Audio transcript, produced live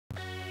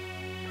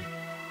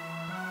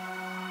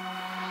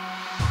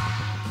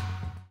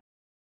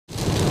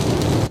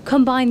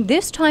Combine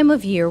this time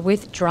of year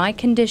with dry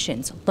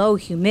conditions, low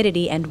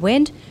humidity and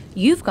wind,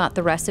 you've got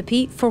the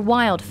recipe for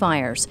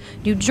wildfires.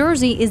 New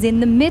Jersey is in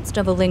the midst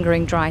of a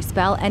lingering dry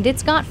spell, and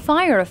it's got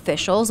fire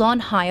officials on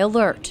high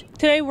alert.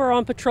 Today we're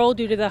on patrol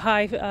due to the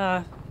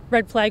high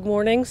red flag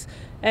warnings,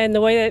 and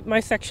the way that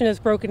my section is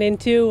broken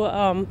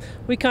into,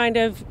 we kind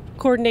of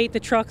coordinate the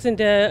trucks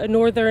into a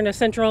northern, a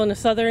central, and a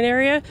southern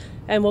area,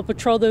 and we'll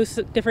patrol those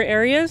different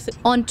areas.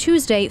 On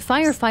Tuesday,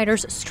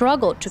 firefighters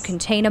struggled to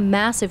contain a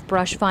massive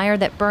brush fire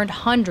that burned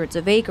hundreds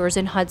of acres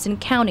in Hudson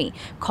County,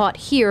 caught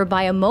here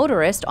by a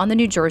motorist on the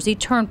New Jersey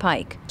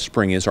Turnpike.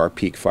 Spring is our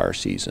peak fire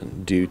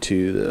season due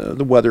to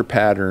the weather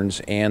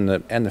patterns and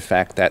the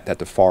fact that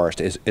the forest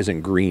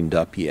isn't greened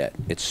up yet.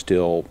 It's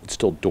still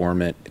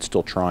dormant. It's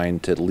still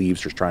the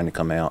leaves are trying to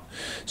come out.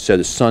 So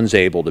the sun's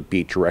able to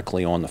beat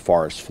directly on the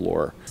forest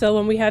floor. So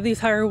when we have these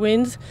higher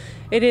winds,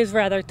 it is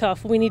rather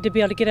tough. We need to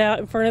be able to get out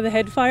in front of the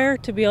head fire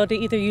to be able to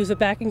either use a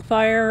backing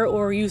fire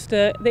or use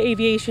the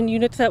aviation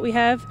units that we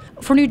have.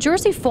 For New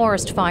Jersey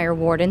forest fire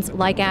wardens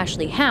like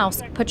Ashley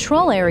House,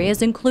 patrol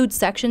areas include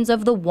sections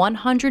of the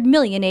 100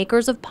 million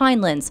acres of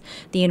pinelands.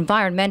 The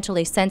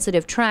environmentally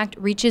sensitive tract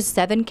reaches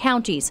 7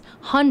 counties,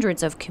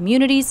 hundreds of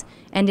communities,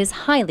 and is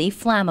highly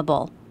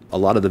flammable. A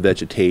lot of the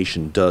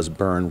vegetation does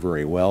burn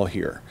very well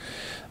here.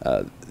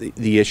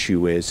 The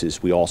issue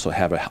is we also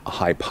have a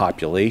high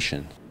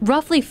population.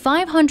 Roughly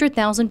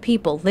 500,000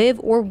 people live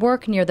or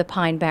work near the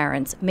Pine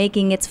Barrens,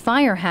 making its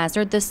fire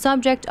hazard the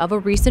subject of a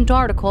recent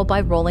article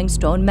by Rolling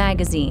Stone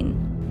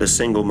magazine. The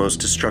single most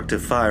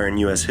destructive fire in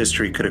U.S.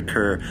 history could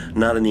occur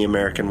not in the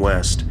American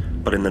West,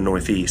 but in the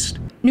Northeast.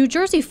 New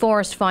Jersey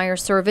Forest Fire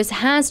Service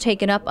has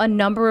taken up a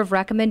number of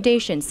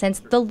recommendations since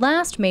the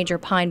last major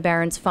Pine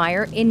Barrens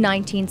fire in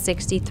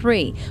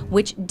 1963,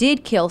 which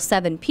did kill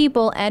 7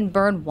 people and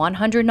burn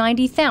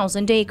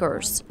 190,000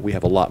 acres. We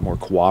have a lot more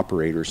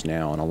cooperators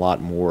now and a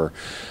lot more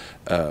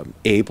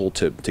able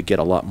to get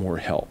a lot more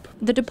help.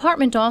 The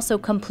department also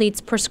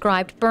completes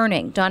prescribed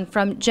burning, done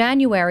from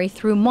January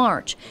through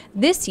March.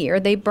 This year,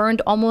 they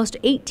burned almost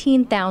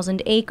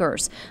 18,000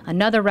 acres.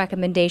 Another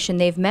recommendation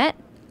they've met: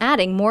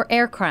 adding more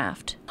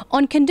aircraft.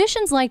 On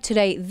conditions like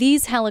today,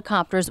 these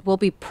helicopters will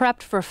be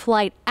prepped for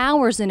flight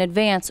hours in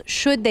advance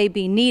should they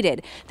be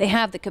needed. They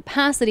have the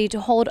capacity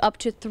to hold up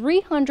to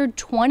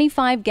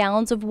 325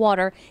 gallons of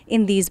water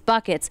in these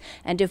buckets,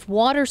 and if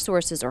water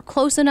sources are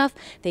close enough,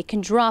 they can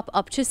drop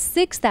up to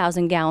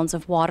 6,000 gallons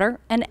of water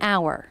an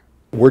hour.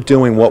 We're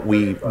doing what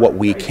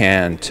we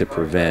can to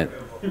prevent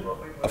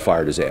a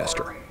fire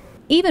disaster.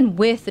 Even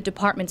with the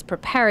department's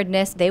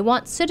preparedness, they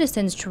want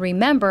citizens to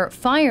remember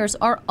fires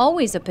are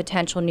always a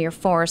potential near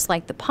forests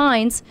like the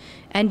pines,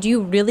 and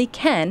you really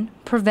can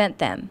prevent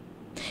them.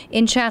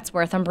 In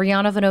Chatsworth, I'm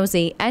Brianna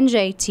Vanozzi,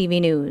 NJTV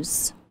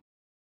News.